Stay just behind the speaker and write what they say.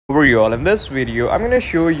Over you all, in this video I'm going to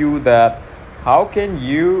show you that how can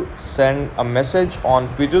you send a message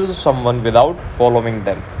on Twitter to someone without following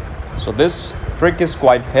them. So this trick is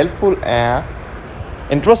quite helpful and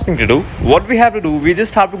interesting to do. What we have to do, we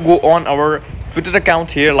just have to go on our Twitter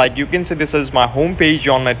account here. Like you can see, this is my home page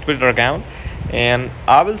on my Twitter account, and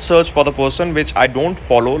I will search for the person which I don't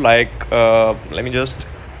follow. Like let me just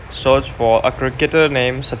search for a cricketer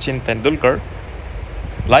named Sachin Tendulkar.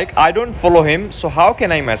 Like I don't follow him, so how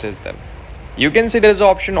can I message them? You can see there is an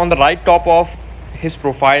option on the right top of his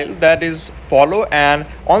profile, that is follow, and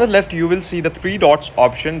on the left you will see the three dots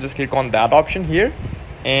option. Just click on that option here,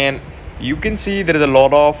 and you can see there is a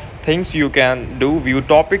lot of things you can do: view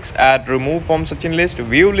topics, add, remove from Sachin list,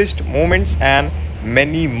 view list, moments, and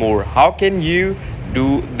many more. How can you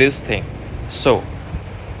do this thing? So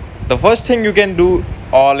the first thing you can do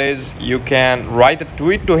all is you can write a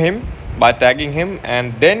tweet to him by tagging him,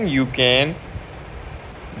 and then you can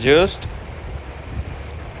just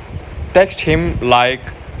text him, like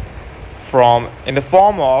from in the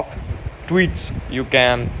form of tweets you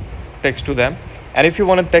can text to them. And if you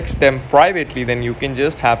want to text them privately, then you can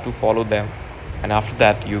just have to follow them, and after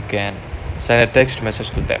that you can send a text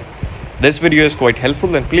message to them. This video is quite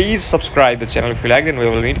helpful, and please subscribe the channel if you liked, and we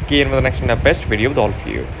will meet again with the next and the best video with all of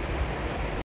you.